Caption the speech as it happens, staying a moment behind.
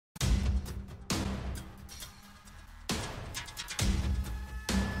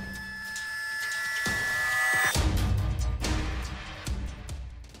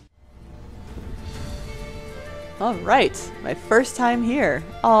Alright, my first time here.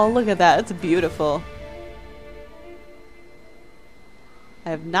 Oh, look at that. It's beautiful.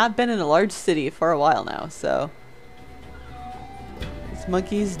 I have not been in a large city for a while now, so... It's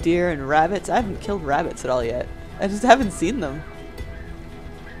monkeys, deer, and rabbits. I haven't killed rabbits at all yet. I just haven't seen them.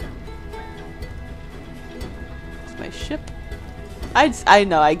 It's my ship. I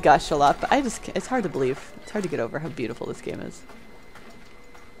know I gush a lot, but it's hard to believe. It's hard to get over how beautiful this game is.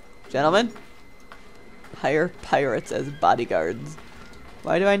 Gentlemen? Hire pirates as bodyguards.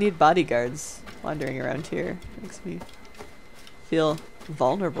 Why do I need bodyguards wandering around here? Makes me feel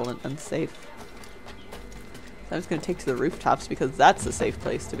vulnerable and unsafe. So I'm just gonna take to the rooftops because that's a safe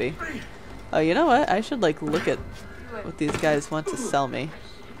place to be. Oh, you know what? I should like look at what these guys want to sell me.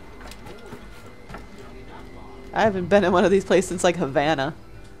 I haven't been in one of these places since like Havana.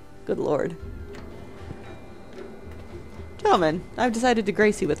 Good lord. Gentlemen, I've decided to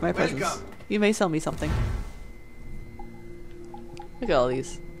grace you with my presence. You may sell me something. Look at all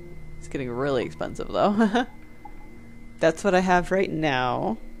these. It's getting really expensive though. That's what I have right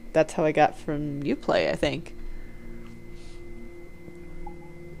now. That's how I got from Uplay, I think.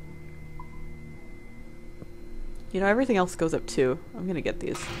 You know, everything else goes up too. I'm gonna get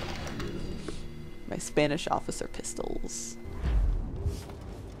these. My Spanish officer pistols.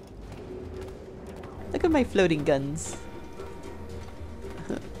 Look at my floating guns.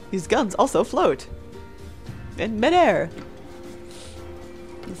 These guns also float in midair.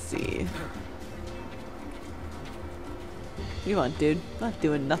 Let's see. What do you want, dude? I'm not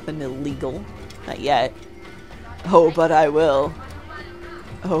doing nothing illegal. Not yet. Oh, but I will.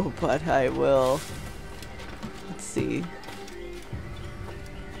 Oh, but I will. Let's see.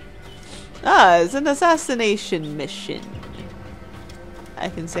 Ah, it's an assassination mission. I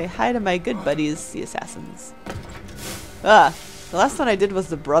can say hi to my good buddies, the assassins. Ah, the last one I did was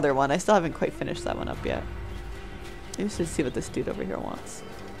the brother one. I still haven't quite finished that one up yet. Maybe we should see what this dude over here wants.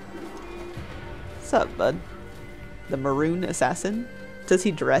 What's up, bud? The maroon assassin? Does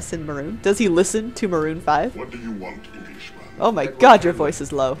he dress in maroon? Does he listen to Maroon 5? What do you want, Englishman? Oh my god, your voice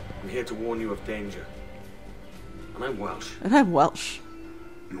is low. I'm here to warn you of danger. And I'm Welsh. And I'm Welsh.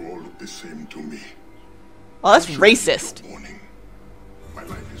 You all look the same to me. Oh, that's racist. Warning. My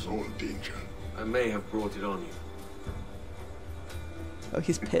life is all danger. I may have brought it on you. Oh,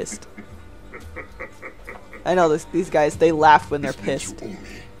 he's pissed. I know these guys, they laugh when they're This means pissed. You owe me.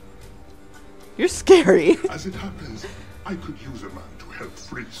 You're scary. As it happens, I could use a man to help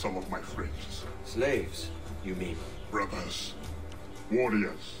free some of my friends. Slaves, you mean? Brothers,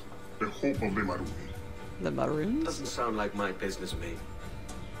 warriors, the hope of the Maroon. The Maroons? Doesn't sound like my business, mate.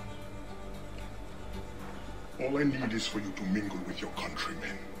 All I need is for you to mingle with your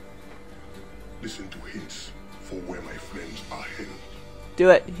countrymen. Listen to hints for where my friends are held. Do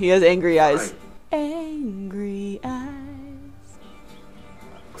it. He has angry eyes. Right. Angry eyes.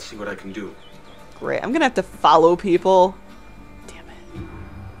 Let's see what I can do. Great. I'm gonna have to follow people. Damn it.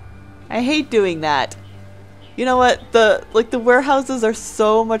 I hate doing that. You know what? The warehouses are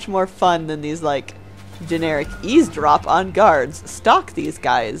so much more fun than these like generic eavesdrop on guards. Stalk these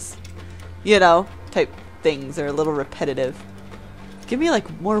guys. You know, type things are a little repetitive. Give me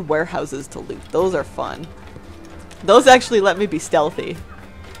like more warehouses to loot. Those are fun. Those actually let me be stealthy.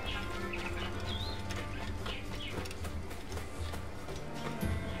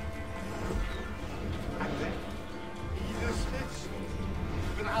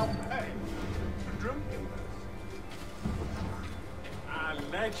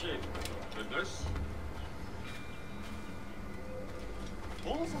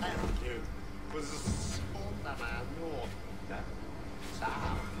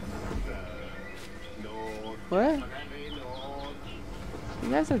 What? You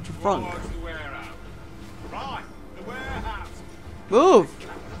guys are drunk. Move!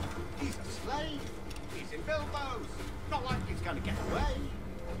 He's a slave. He's in Bilbo's. Not like he's gonna get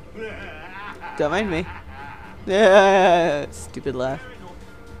away. Don't mind me. Yeah, stupid laugh.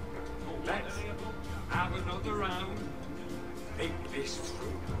 Let's have another round. Think this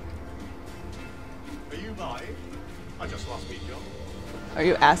through. Are you buying? I just lost my job. Are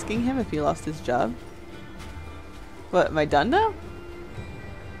you asking him if he lost his job? What, am I done now?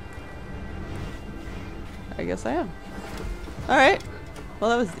 I guess I am. Alright. Well,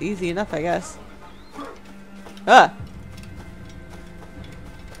 that was easy enough, I guess. Ah!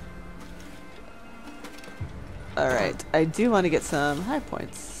 Alright, I do want to get some high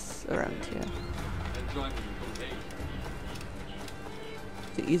points around here.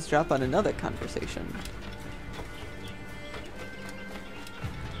 To eavesdrop on another conversation.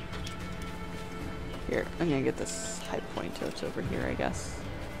 Here, I'm gonna get this high point out over here, I guess.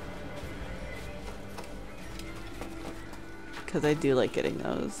 because I do like getting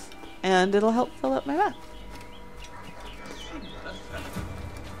those. And it'll help fill up my map.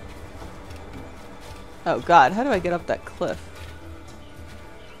 Oh god, how do I get up that cliff?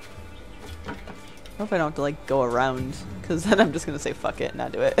 I hope I don't have to like go around, because then I'm just gonna say fuck it and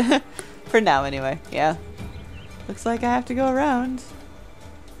not do it. For now anyway, yeah. Looks like I have to go around.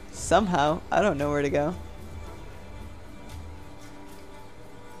 Somehow. I don't know where to go.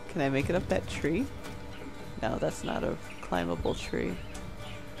 Can I make it up that tree? No, that's not a climbable tree.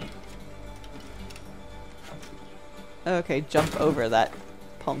 Okay, jump over that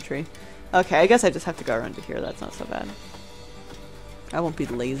palm tree. Okay, I guess I just have to go around to here. That's not so bad. I won't be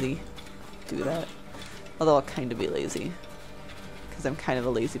lazy to do that. Although I'll kind of be lazy. Because I'm kind of a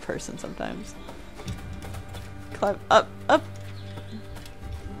lazy person sometimes. Climb up, up!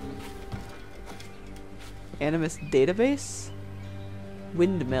 Animus database?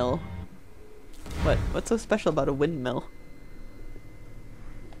 Windmill. What? What's so special about a windmill?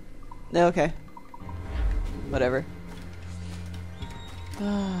 No, okay. Whatever.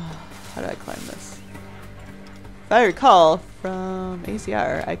 How do I climb this? If I recall from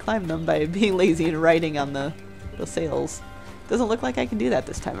ACR, I climbed them by being lazy and riding on the sails. Doesn't look like I can do that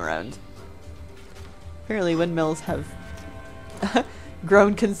this time around. Apparently windmills have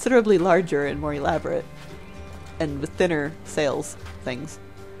grown considerably larger and more elaborate. And with thinner sails things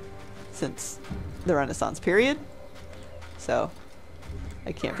since the Renaissance period. So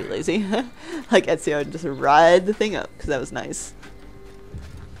I can't be lazy. Like Ezio and just ride the thing up because that was nice.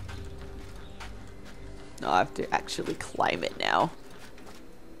 No, I have to actually climb it now.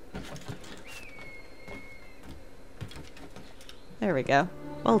 There we go.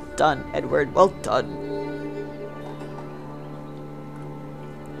 Well done, Edward. Well done.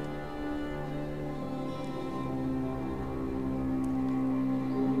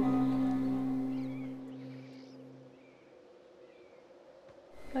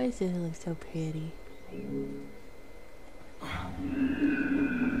 Why does it look so pretty?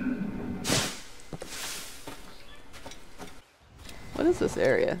 What is this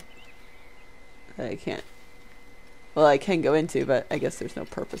area that I can't? Well, I can go into, but I guess there's no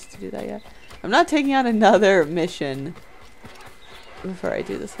purpose to do that yet. I'm not taking on another mission before I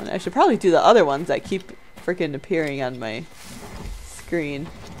do this one. I should probably do the other ones that keep freaking appearing on my screen.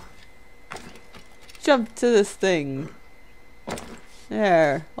 Jump to this thing.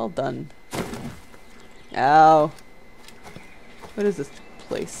 There. Well done. Ow. What is this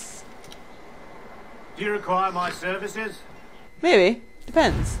place? Do you require my services? Maybe.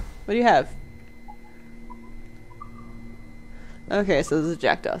 Depends. What do you have? Okay, so this is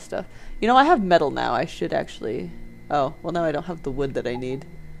jackdaw stuff. You know, I have metal now. I should actually... Oh, well now I don't have the wood that I need.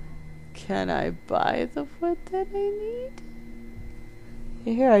 Can I buy the wood that I need?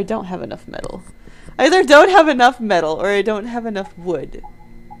 Here, I don't have enough metal. I either don't have enough metal or I don't have enough wood.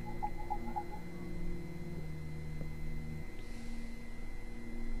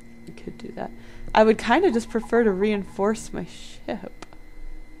 I could do that. I would kind of just prefer to reinforce my ship.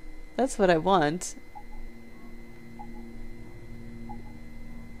 That's what I want.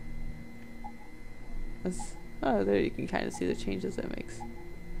 Oh, there you can kind of see the changes it makes.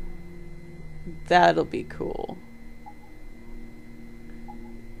 That'll be cool.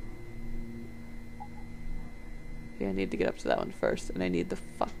 Okay, I need to get up to that one first, and I need the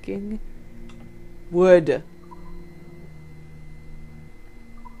fucking wood.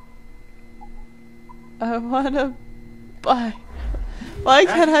 I wanna buy... Why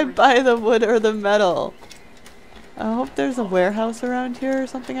can't I buy the wood or the metal? I hope there's a warehouse around here or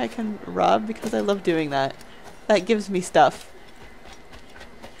something I can rob, because I love doing that. That gives me stuff.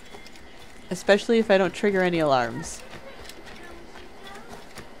 Especially if I don't trigger any alarms.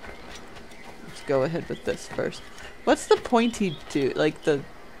 Let's go ahead with this first. What's the pointy do? Like the...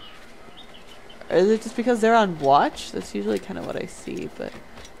 Is it just because they're on watch? That's usually kind of what I see, but...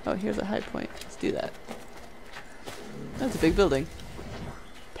 Oh, here's a high point. Let's do that. That's a big building.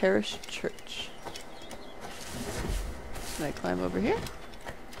 Parish Church. Can I climb over here?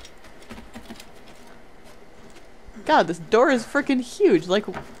 God, this door is freaking huge. Like,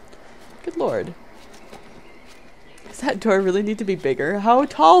 good lord. Does that door really need to be bigger? How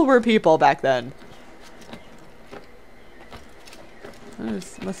tall were people back then?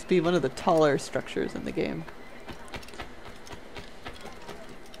 This must be one of the taller structures in the game.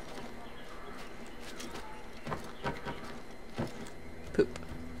 Poop.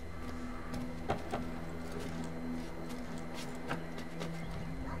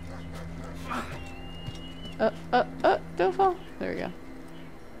 Don't fall. There we go.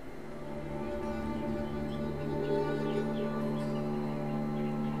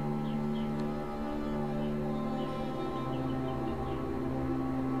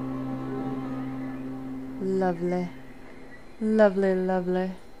 Lovely. Lovely,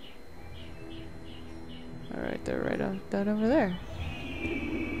 lovely. Alright, they're right down over there.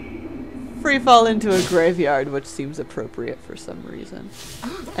 Free fall into a graveyard, which seems appropriate for some reason.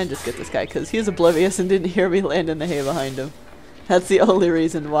 And just get this guy, because he's oblivious and didn't hear me land in the hay behind him. That's the only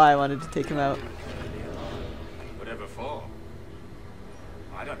reason why I wanted to take him out. Whatever for?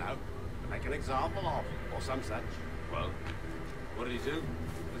 I don't know. To make an example of, or some such. Well, what did he do?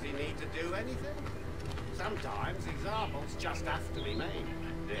 Does he need to do anything? Sometimes examples just have to be made.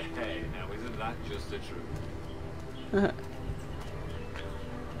 Hey, now isn't that just the truth?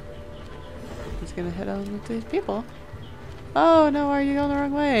 He's gonna head on with these people. Oh no, are you going the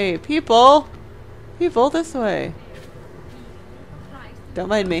wrong way? People! People, this way. Don't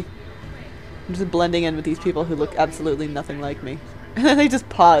mind me. I'm just blending in with these people who look absolutely nothing like me. And then they just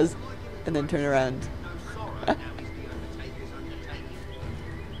pause and then turn around.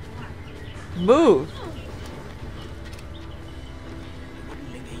 Move!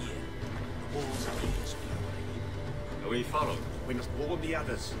 Are we followed? We must warn the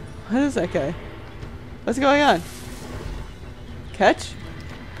others. What is that guy? What's going on? Catch?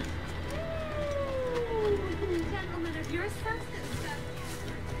 Gentlemen of your assessments.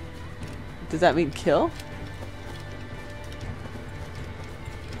 Does that mean kill?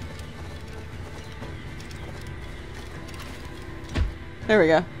 There we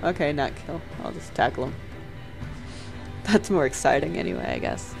go. Okay, not kill. I'll just tackle him. That's more exciting anyway, I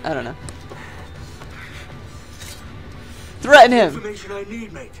guess. I don't know. Threaten him! Information I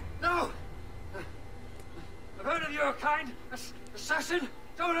need, mate. No! I've heard of your kind. Assassin?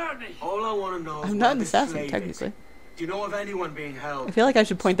 Don't hurt me. All I want to know is I'm not where an this assassin, slave is. technically. Do you know of anyone being held? I feel like I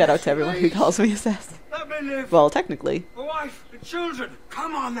should point that out to everyone who calls me assassin. Let me live. Well, technically. A wife and children.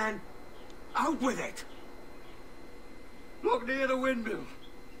 Come on, then. Out with it. Look near the windmill.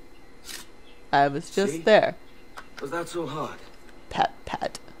 I was just See? there. Was that so hard? Pat,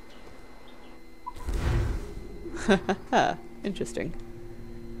 pat. Interesting.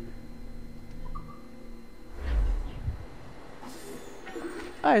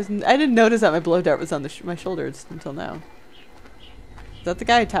 I didn't notice that my blow dart was on my shoulders until now. Is that the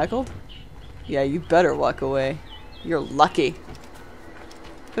guy I tackled? Yeah, you better walk away. You're lucky.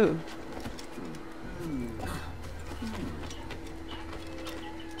 Ooh.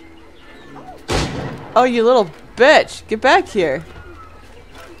 Oh, you little bitch! Get back here!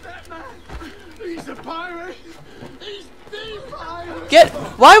 He's a pirate! He's the pirate! Get-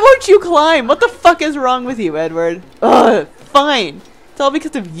 Why won't you climb? What the fuck is wrong with you, Edward? Ugh, fine. It's all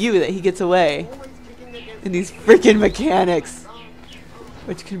because of you that he gets away. And these freaking mechanics.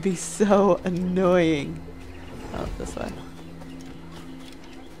 Which can be so annoying. Oh, this way.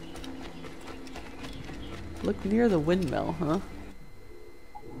 Look near the windmill, huh?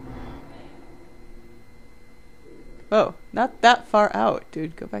 Oh, not that far out,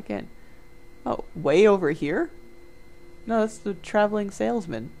 dude. Go back in. Oh, way over here? No, that's the traveling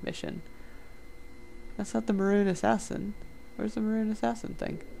salesman mission. That's not the maroon assassin. Where's the maroon assassin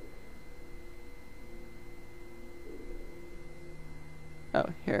thing? Oh,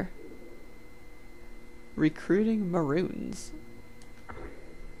 here. Recruiting maroons.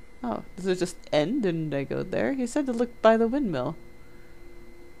 Oh, does it just end and I go there? He said to look by the windmill.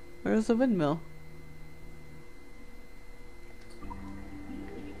 Where's the windmill?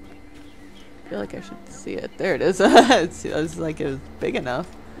 I feel like I should see it. There it is. I was like, it was big enough.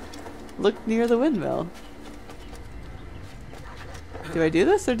 Look near the windmill. Do I do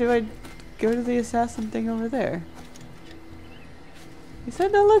this or do I go to the assassin thing over there? He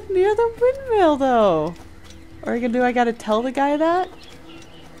said to look near the windmill though. Or do I gotta tell the guy that?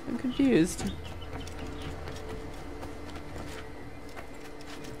 I'm confused.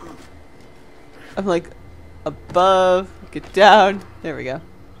 I'm like above, get down. There we go.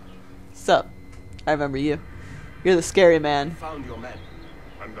 Sup? I remember you. You're the scary man. Found your men.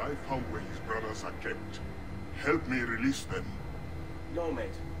 And I found where his brothers are kept. Help me release them. No, mate.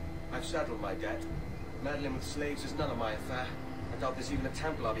 I've settled my debt. Meddling with slaves is none of my affair. I doubt there's even a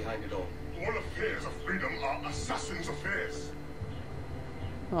Templar behind it all. All affairs of freedom are assassins' affairs.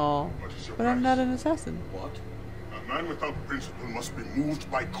 Oh, What is your but I'm not price? an assassin. What? A man without principle must be moved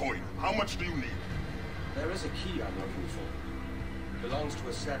by coin. How much do you need? There is a key I'm looking for. It belongs to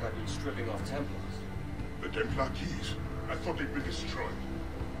a set I've been stripping off Templars. The Templar keys. I thought they'd be destroyed.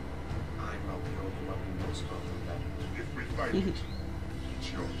 I'm not the only one who knows about them then. If we find it,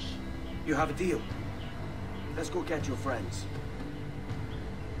 it's yours. You have a deal. Let's go get your friends.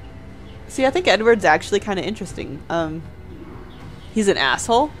 See, I think Edward's actually kind of interesting. He's an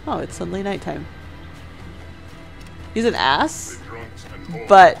asshole. Oh, it's suddenly nighttime. He's an ass, The drunks and all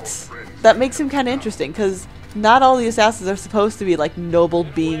But- our friends that makes him kind of interesting, because not all the assassins are supposed to be like noble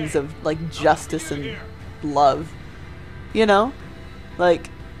beings of like justice and love. You know? Like,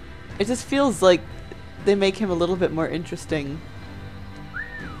 it just feels like they make him a little bit more interesting.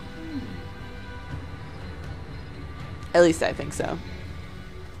 At least I think so.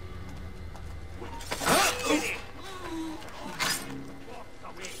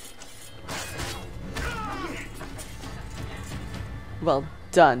 Well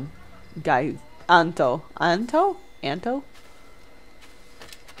done, guy. Anto. Anto? Anto?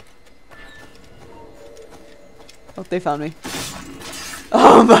 Oh, they found me.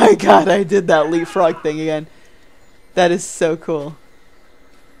 Oh my god, I did that leapfrog thing again. That is so cool.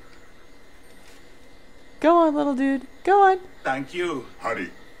 Go on, little dude. Go on. Thank you. Hurry,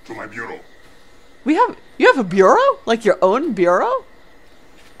 to my bureau. You have a bureau? Like your own bureau?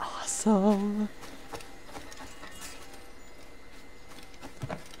 Awesome.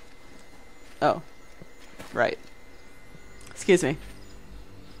 Oh. Right. Excuse me.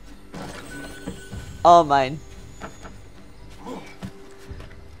 All mine.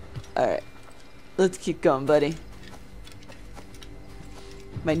 Alright. Let's keep going, buddy.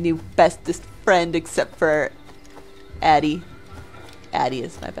 My new bestest friend, except for Addie. Addie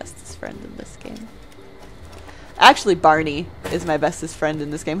is my bestest friend in this game. Actually, Barney is my bestest friend in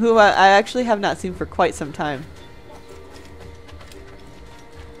this game, who I actually have not seen for quite some time.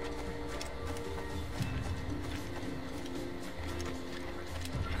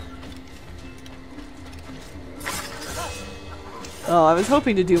 Oh, I was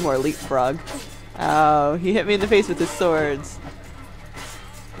hoping to do more leapfrog. Oh, he hit me in the face with his swords.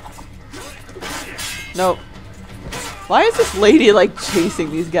 Nope. Why is this lady like chasing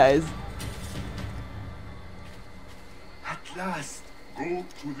these guys? At last, go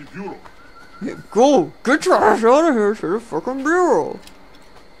to the bureau. Go! Get your ass out of here to the fucking bureau!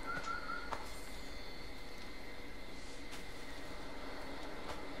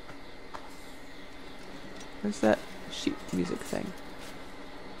 Where's that sheep music thing?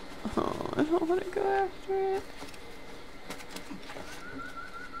 Oh, I don't want to go after it.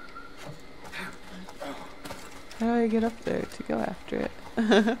 How do I get up there to go after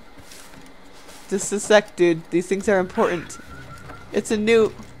it? Just a sec, dude. These things are important. It's a new...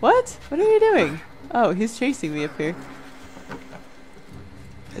 What? What are you doing? Oh, he's chasing me up here.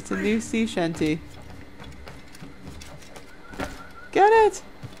 It's a new sea shanty. Get it!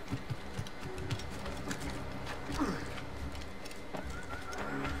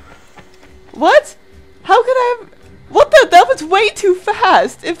 What? How could I have... What the? That was way too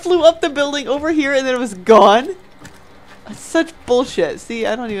fast! It flew up the building over here and then it was gone? That's such bullshit. See,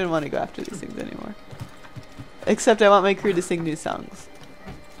 I don't even want to go after these things anymore. Except I want my crew to sing new songs.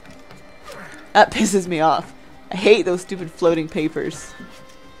 That pisses me off. I hate those stupid floating papers.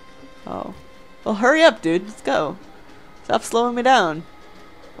 Oh. Well, hurry up, dude. Let's go. Stop slowing me down,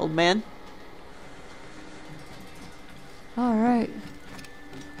 old man. Alright.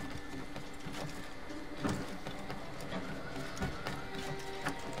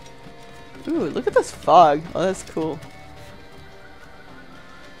 Ooh, look at this fog. Oh, that's cool.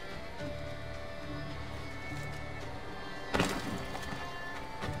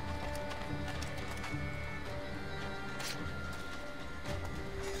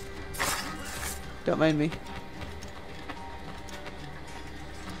 Don't mind me.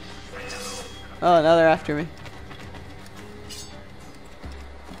 Oh, now they're after me.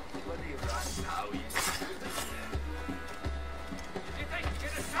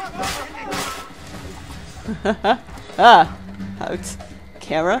 Ah! Out.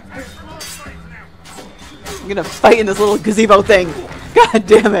 Camera? I'm gonna fight in this little gazebo thing! God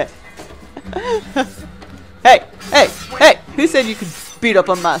damn it! Hey! Hey! Hey! Who said you could beat up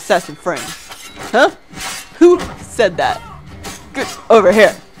on my assassin friend? Huh? Who said that? Get over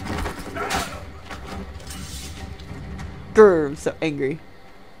here! Grr, I'm so angry.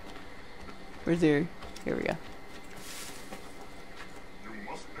 Where's your... Here we go.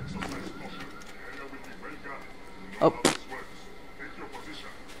 Oh.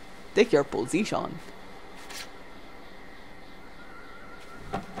 Take your position.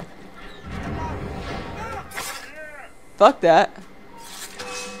 Fuck that.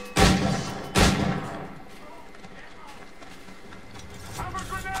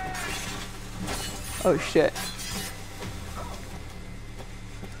 Oh shit.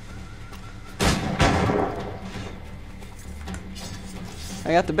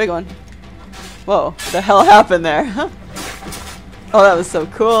 I got the big one. Whoa, what the hell happened there? Oh, that was so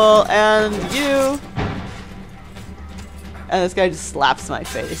cool. And you. And this guy just slaps my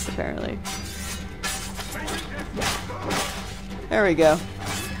face, apparently. There we go.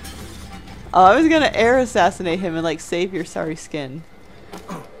 Oh, I was gonna air assassinate him and like save your sorry skin.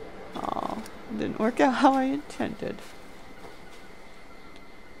 Oh, didn't work out how I intended.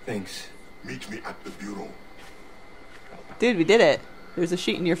 Thanks. Meet me at the bureau. Dude, we did it. There's a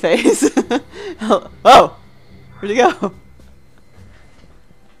sheet in your face. Whoa! Where'd you go?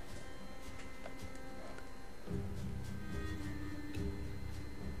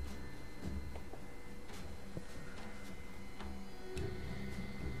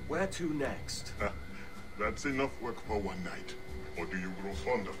 Where to next? That's enough work for one night. Or do you grow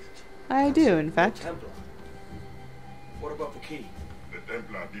fond of it? I do, in The fact. Templar. What about the key? The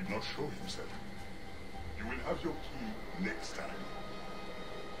Templar did not show himself. You will have your key next time.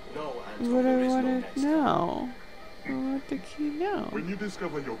 No, Anton, What do there I is no want next to time. know? What the key know? When you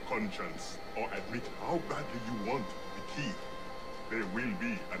discover your conscience or admit how badly you want the key, there will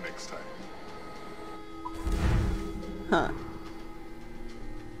be a next time. Huh.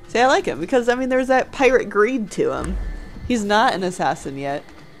 See, I like him because, I mean, there's that pirate greed to him. He's not an assassin yet.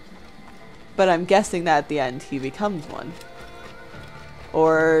 But I'm guessing that at the end he becomes one.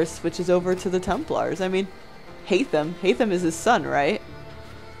 Or switches over to the Templars. I mean, Hatham. Hatham is his son, right?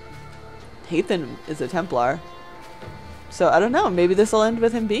 Hatham is a Templar. So, I don't know. Maybe this will end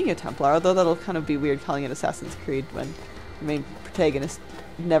with him being a Templar. Although that'll kind of be weird calling it Assassin's Creed when the main protagonist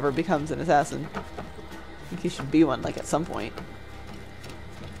never becomes an assassin. I think he should be one, like, at some point.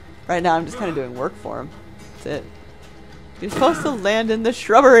 Right now, I'm just kind of doing work for him. That's it. You're supposed to land in the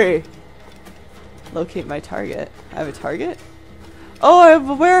shrubbery! Locate my target. I have a target? Oh, I have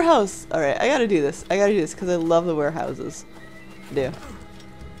a warehouse! Alright, I gotta do this. I gotta do this because I love the warehouses. I do.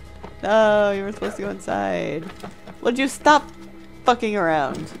 No, you were supposed to go inside. Would you stop fucking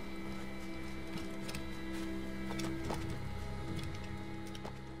around?